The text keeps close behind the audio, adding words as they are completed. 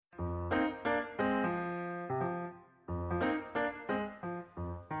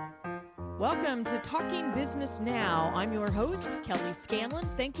Welcome to Talking Business Now. I'm your host, Kelly Scanlon.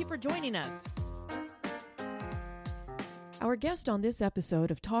 Thank you for joining us. Our guest on this episode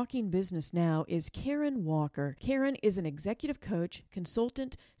of Talking Business Now is Karen Walker. Karen is an executive coach,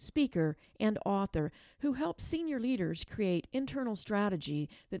 consultant, speaker, and author who helps senior leaders create internal strategy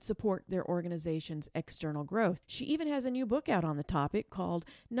that support their organization's external growth. She even has a new book out on the topic called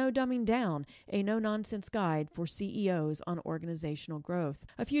No Dumbing Down, a no-nonsense guide for CEOs on organizational growth.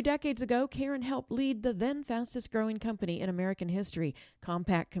 A few decades ago, Karen helped lead the then fastest-growing company in American history,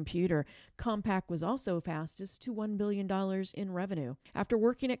 Compaq Computer. Compaq was also fastest to $1 billion in revenue. After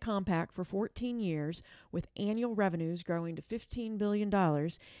working at Compaq for 14 years, with annual revenues growing to $15 billion,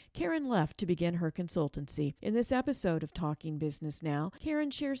 Karen left to begin her consultancy. In this episode of Talking Business Now, Karen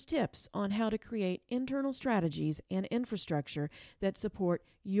shares tips on how to create internal strategies and infrastructure that support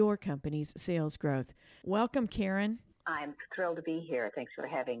your company's sales growth. Welcome, Karen. I'm thrilled to be here. Thanks for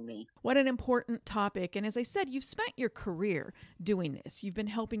having me. What an important topic. And as I said, you've spent your career doing this. You've been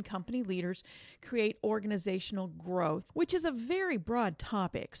helping company leaders create organizational growth, which is a very broad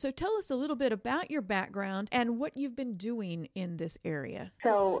topic. So tell us a little bit about your background and what you've been doing in this area.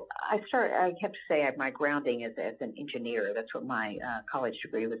 So I have to say my grounding is as an engineer. That's what my college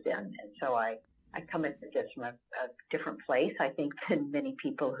degree was in. And so I come at this from a different place, I think, than many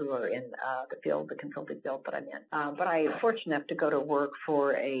people who are in the consulting field that I'm in. But I was fortunate enough to go to work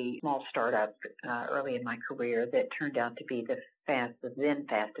for a small startup early in my career that turned out to be the then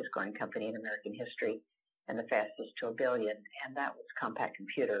fastest growing company in American history and the fastest to $1 billion, and that was Compaq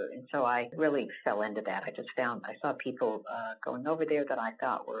Computer. And so I really fell into that. I saw people going over there that I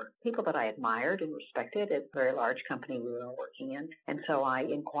thought were people that I admired and respected at a very large company we were working in. And so I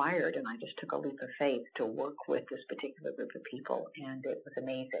inquired, and I just took a leap of faith to work with this particular group of people, and it was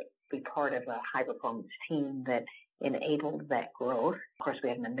amazing to be part of a high-performance team that enabled that growth. Of course, we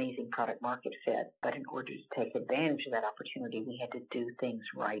had an amazing product market fit, but in order to take advantage of that opportunity, we had to do things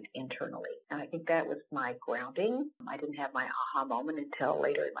right internally. And I think that was my grounding. I didn't have my aha moment until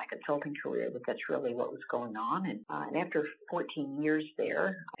later in my consulting career that that's really what was going on. And after 14 years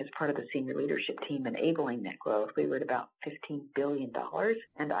there, as part of the senior leadership team enabling that growth, we were at about $15 billion,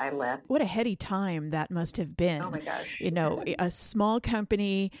 and I left. What a heady time that must have been. Oh my gosh. You know, a small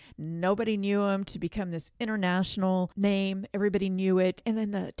company, nobody knew them, to become this international name, everybody knew it. And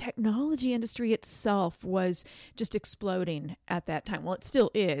then the technology industry itself was just exploding at that time. Well, it still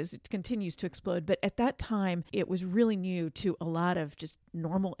is. It continues to explode. But at that time, it was really new to a lot of just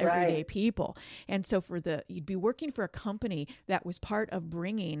normal, everyday people. And so you'd be working for a company that was part of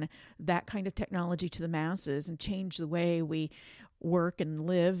bringing that kind of technology to the masses and change the way we work and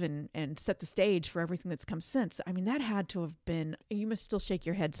live and set the stage for everything that's come since. I mean, that had to have been, you must still shake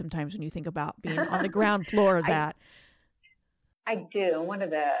your head sometimes when you think about being on the ground floor of that. I do. One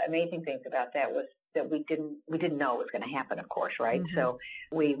of the amazing things about that was that we didn't know it was going to happen, of course, right? Mm-hmm. So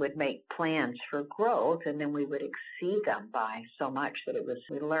we would make plans for growth, and then we would exceed them by so much that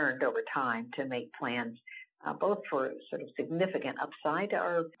we learned over time to make plans both for sort of significant upside to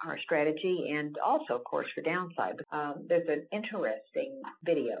our strategy and also, of course, for downside. There's an interesting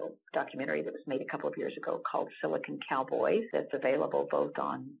video documentary that was made a couple of years ago called Silicon Cowboys that's available both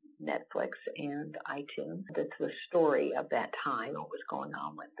on Netflix and iTunes. That's the story of that time, what was going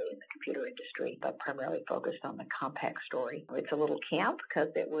on in the computer industry, but primarily focused on the Compaq story. It's a little camp because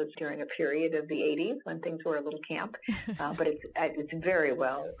it was during a period of the 80s when things were a little camp, but it's very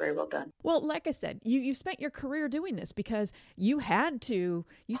well done. Well, like I said, you spent your career doing this because you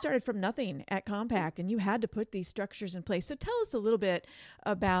started from nothing at Compaq and you had to put these structures in place. So tell us a little bit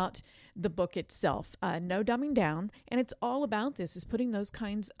about the book itself, No Dumbing Down, and it's all about this, is putting those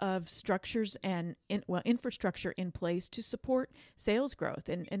kinds of structures and infrastructure in place to support sales growth.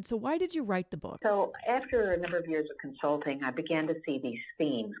 And so why did you write the book? So after a number of years of consulting, I began to see these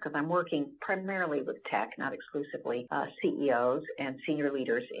themes because I'm working primarily with tech, not exclusively, CEOs and senior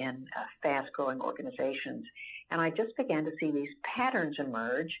leaders in fast-growing organizations. And I just began to see these patterns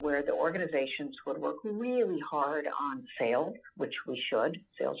emerge where the organizations would work really hard on sales, which we should.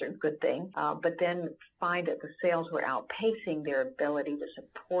 Sales are a good thing. But then find that the sales were outpacing their ability to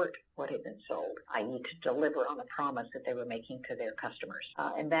support what had been sold, i.e. to deliver on the promise that they were making to their customers.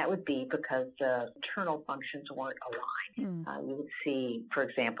 And that would be because the internal functions weren't aligned. You would see, for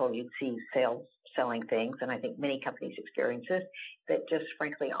example, you'd see sales selling things, and I think many companies experience this, that just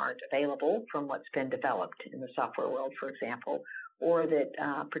frankly aren't available from what's been developed in the software world, for example, or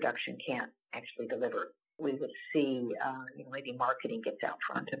that production can't actually deliver. We would see, maybe marketing gets out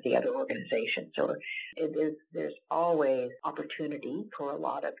front of the other organization. So there's always opportunity for a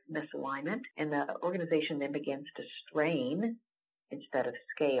lot of misalignment, and the organization then begins to strain instead of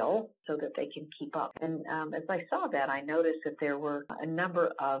scale so that they can keep up. And as I saw that, I noticed that there were a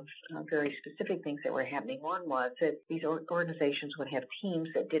number of very specific things that were happening. One was that these organizations would have teams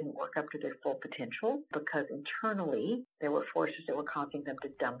that didn't work up to their full potential because internally there were forces that were causing them to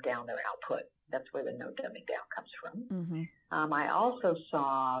dumb down their output. That's where the no dumbing down comes from. Mm-hmm. I also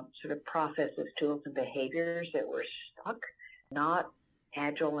saw sort of processes, tools, and behaviors that were stuck, not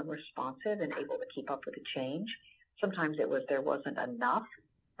agile and responsive and able to keep up with the change. Sometimes there wasn't enough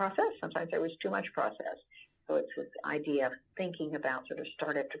process. Sometimes there was too much process. So it's this idea of thinking about sort of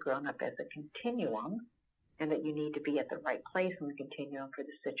startup to grown up as a continuum, and that you need to be at the right place in the continuum for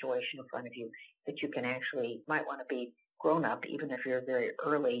the situation in front of you, that you can actually might want to be grown up even if you're very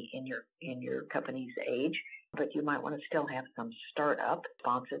early in your company's age, but you might want to still have some startup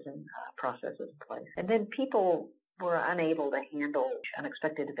responses and processes in place. And then people were unable to handle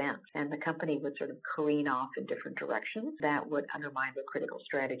unexpected events, and the company would sort of careen off in different directions that would undermine the critical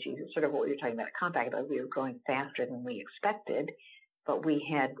strategies. It's sort of what you're talking about at Compaq, about we were growing faster than we expected, but we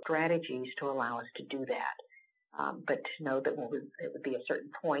had strategies to allow us to do that. But to know that it would be a certain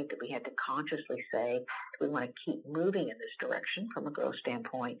point that we had to consciously say, we want to keep moving in this direction from a growth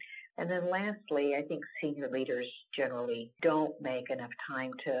standpoint. And then lastly, I think senior leaders generally don't make enough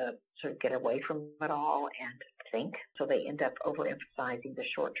time to sort of get away from it all and think. So they end up overemphasizing the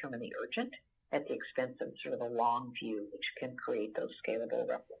short term and the urgent at the expense of sort of the long view, which can create those scalable,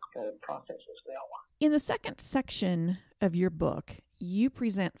 replicable processes we all want. In the second section of your book, you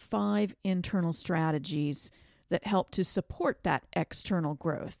present 5 internal strategies that help to support that external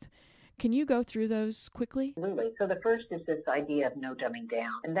growth. Can you go through those quickly? Absolutely. So the first is this idea of no dumbing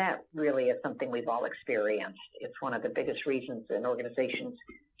down. And that really is something we've all experienced. It's one of the biggest reasons in organizations'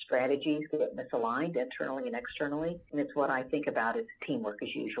 strategies get misaligned internally and externally. And it's what I think about as teamwork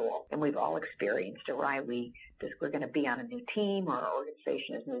as usual. And we've all experienced it, right? We're going to be on a new team, or our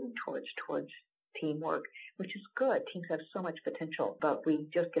organization is moving towards teamwork, which is good. Teams have so much potential, but we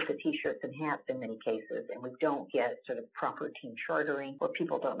just get the T-shirts and hats in many cases, and we don't get sort of proper team chartering, or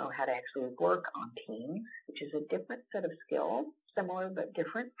people don't know how to actually work on teams, which is a different set of skills, similar but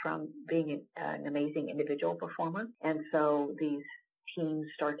different from being an amazing individual performer. And so these teams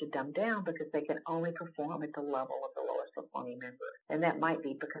start to dumb down because they can only perform at the level of the lowest performing member. And that might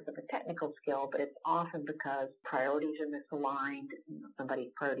be because of a technical skill, but it's often because priorities are misaligned, somebody's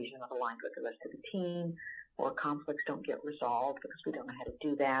priorities are not aligned with the rest of the team, or conflicts don't get resolved because we don't know how to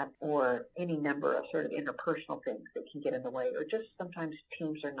do that, or any number of sort of interpersonal things that can get in the way, or just sometimes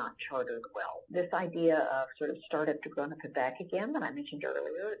teams are not chartered well. This idea of sort of startup to grown up and back again that I mentioned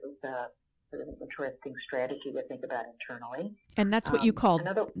earlier is sort of an interesting strategy to think about internally. And that's what you call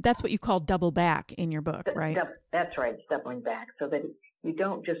double back in your book, right? That's right. It's doubling back, so that you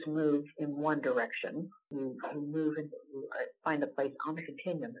don't just move in one direction. You move and you find a place on the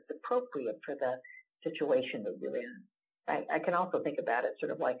continuum that's appropriate for the situation that you're in. I can also think about it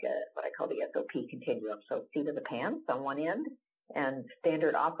sort of like what I call the SOP continuum. So seat of the pants on one end and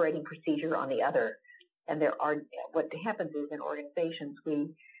standard operating procedure on the other. And what happens is in organizations, we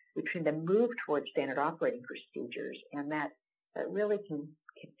tend to move towards standard operating procedures, and that really can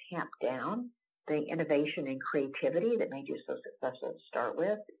tamp down the innovation and creativity that made you so successful to start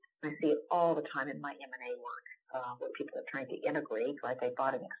with. I see it all the time in my M&A work, where people are trying to integrate, right? They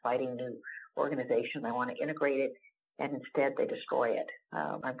bought an exciting new organization, they want to integrate it, and instead they destroy it.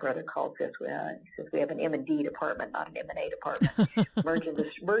 My brother calls this, he says, we have an M&D department, not an M&A department. merge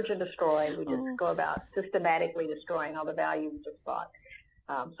and destroy. We just go about systematically destroying all the value we just bought.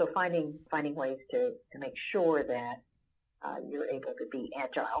 So finding ways to make sure that you're able to be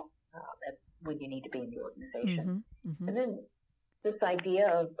agile when you need to be in the organization. Mm-hmm, mm-hmm. And then this idea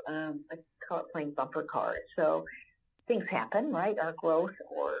of, I call it playing bumper cars. So things happen, right? Our growth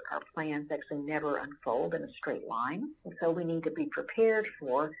or our plans actually never unfold in a straight line. And so we need to be prepared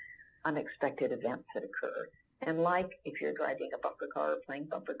for unexpected events that occur. And like if you're driving a bumper car or playing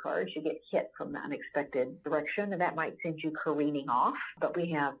bumper cars, you get hit from the unexpected direction, and that might send you careening off. But we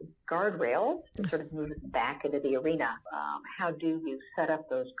have guardrails to sort of move us back into the arena. How do you set up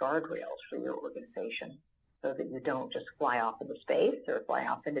those guardrails for your organization so that you don't just fly off into space or fly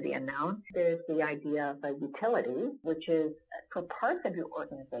off into the unknown? There's the idea of a utility, which is for parts of your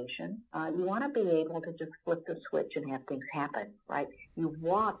organization, you want to be able to just flip the switch and have things happen, right? You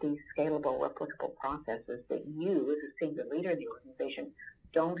want these scalable, replicable processes that you, as a senior leader in the organization,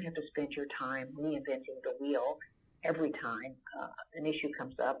 don't have to spend your time reinventing the wheel every time an issue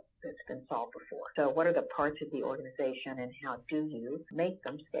comes up that's been solved before. So what are the parts of the organization, and how do you make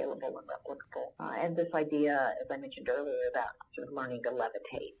them scalable and replicable? And this idea, as I mentioned earlier, about sort of learning to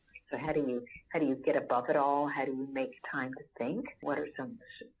levitate. So how do you get above it all? How do you make time to think? What are some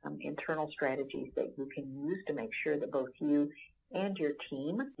internal strategies that you can use to make sure that both you and your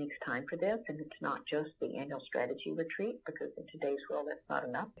team makes time for this? And it's not just the annual strategy retreat, because in today's world, that's not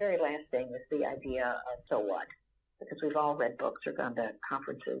enough. The very last thing is the idea of so what? Because we've all read books or gone to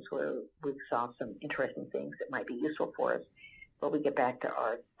conferences where we saw some interesting things that might be useful for us. But we get back to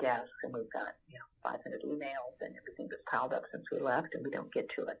our desks and we've got 500 emails and everything that's piled up since we left, and we don't get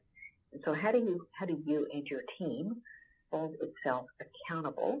to it. And so how do you and your team hold itself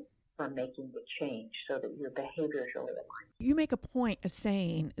accountable for making the change so that your behavior is really aligned? You make a point of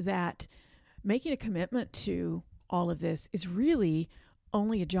saying that making a commitment to all of this is really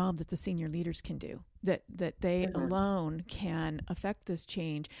only a job that the senior leaders can do, that they alone can affect this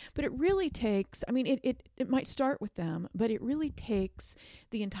change. But it really takes, it might start with them, but it really takes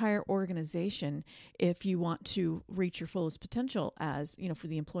the entire organization if you want to reach your fullest potential as, for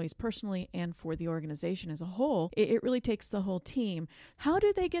the employees personally and for the organization as a whole. It really takes the whole team. How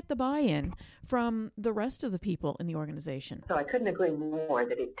do they get the buy-in from the rest of the people in the organization? So I couldn't agree more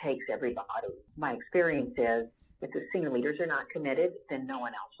that it takes everybody. My experience is, if the senior leaders are not committed, then no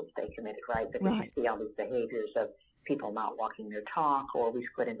one else will stay committed, right? Because you see all these behaviors of people not walking their talk, or we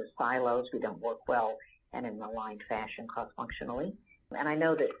split into silos, we don't work well and in an aligned fashion cross-functionally. And I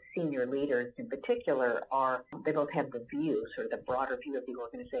know that senior leaders in particular they both have the view, sort of the broader view of the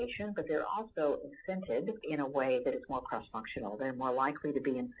organization, but they're also incented in a way that is more cross-functional. They're more likely to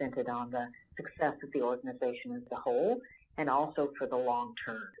be incented on the success of the organization as a whole, and also for the long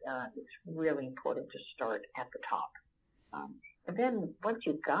term. It's really important to start at the top. And then once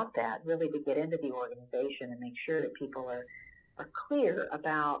you've got that, really to get into the organization and make sure that people are clear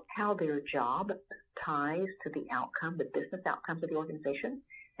about how their job ties to the outcome, the business outcomes of the organization,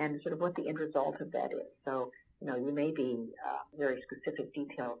 and sort of what the end result of that is. So, you may be a very specific,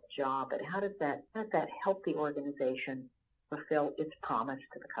 detailed job, but how does that help the organization fulfill its promise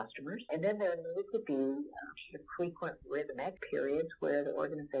to the customers? And then there needs to be sort of frequent rhythmic periods where the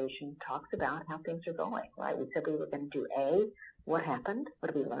organization talks about how things are going, right? We said we were going to do A. What happened?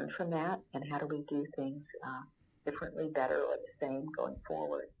 What did we learn from that? And how do we do things differently, better, or the same going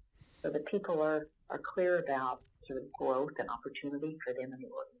forward? So that people are clear about sort of growth and opportunity for them in the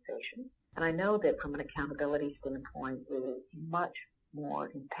organization. And I know that from an accountability standpoint, it is much more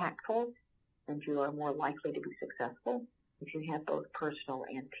impactful and you are more likely to be successful if you have both personal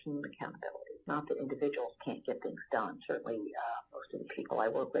and team accountability. Not that individuals can't get things done. Certainly, most of the people I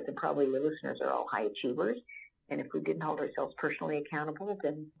work with, and probably your listeners, are all high achievers. And if we didn't hold ourselves personally accountable,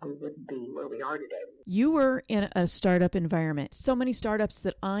 then we wouldn't be where we are today. You were in a startup environment. So many startups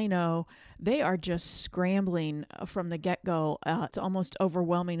that I know, they are just scrambling from the get-go. It's almost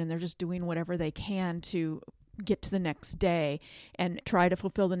overwhelming, and they're just doing whatever they can to get to the next day and try to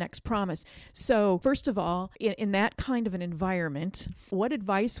fulfill the next promise. So first of all, in that kind of an environment, what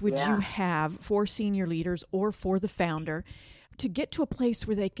advice would you have for senior leaders or for the founder to get to a place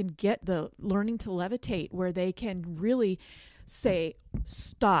where they can get the learning to levitate, where they can really say,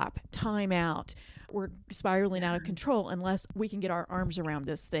 stop, time out, we're spiraling out of control unless we can get our arms around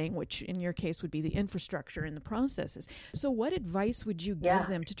this thing, which in your case would be the infrastructure and the processes. So what advice would you give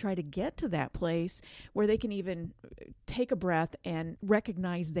them to try to get to that place where they can even take a breath and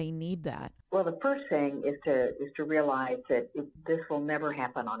recognize they need that? Well, the first thing is to realize that this will never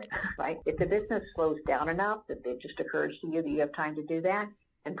happen on its own, right? If the business slows down enough that it just occurs to you that you have time to do that,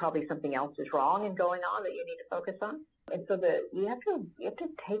 and probably something else is wrong and going on that you need to focus on. And so you have to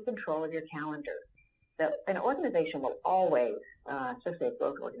take control of your calendar. An organization will always, especially a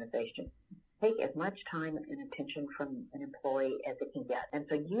growth organization, take as much time and attention from an employee as it can get. And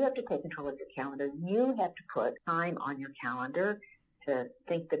so you have to take control of your calendar. You have to put time on your calendar to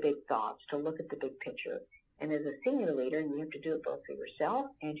think the big thoughts, to look at the big picture. And as a senior leader, you have to do it both for yourself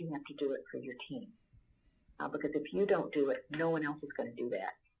and you have to do it for your team. Because if you don't do it, no one else is going to do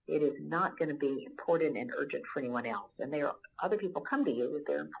that. It is not going to be important and urgent for anyone else. And other people come to you with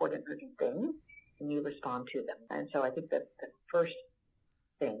their important, urgent things, and you respond to them. And so I think that the first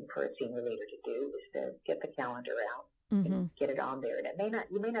thing for a senior leader to do is to get the calendar out and get it on there. And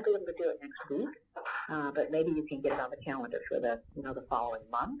you may not be able to do it next week, but maybe you can get it on the calendar for the following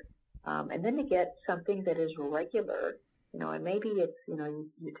month. And then to get something that is regular, and maybe it's,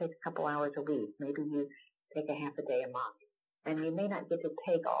 you take a couple hours a week. Maybe you take a half a day a month. And you may not get to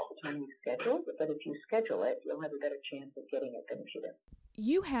take all the time you schedule, but if you schedule it, you'll have a better chance of getting it than if you don't.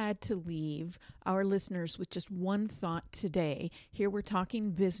 You had to leave our listeners with just one thought today. Here we're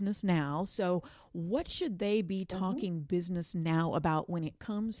talking business now. So what should they be talking business now about when it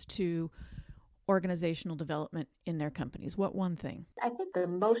comes to organizational development in their companies? What one thing? I think the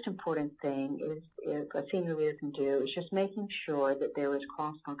most important thing is a senior leader can do is just making sure that there is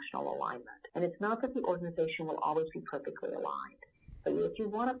cross-functional alignment. And it's not that the organization will always be perfectly aligned, but what you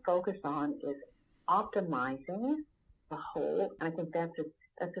want to focus on is optimizing the whole. And I think that's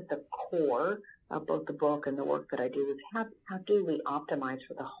at the core of both the book and the work that I do is how do we optimize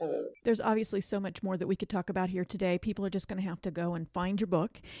for the whole? There's obviously so much more that we could talk about here today. People are just going to have to go and find your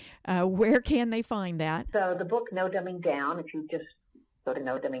book. Where can they find that? So the book, No Dumbing Down, if you just go to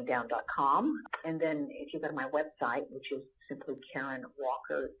nodumbingdown.com. And then if you go to my website, which is simply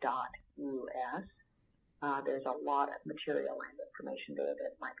KarenWalker.us, there's a lot of material and information there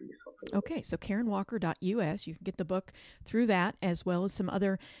that might be useful for you. Okay, so KarenWalker.us. You can get the book through that, as well as some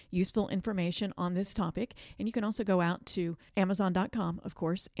other useful information on this topic. And you can also go out to Amazon.com, of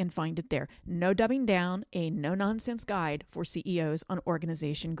course, and find it there. No Dumbing Down, a no-nonsense guide for CEOs on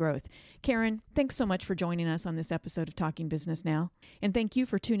organization growth. Karen, thanks so much for joining us on this episode of Talking Business Now. And thank you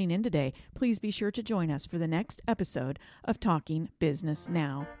for tuning in today. Please be sure to join us for the next episode of Talking Business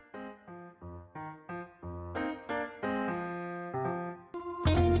Now.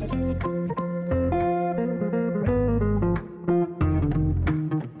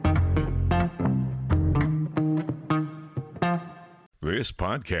 This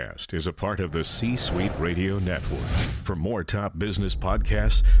podcast is a part of the C-Suite Radio Network. For more top business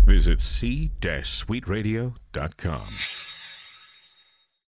podcasts, visit c-suiteradio.com.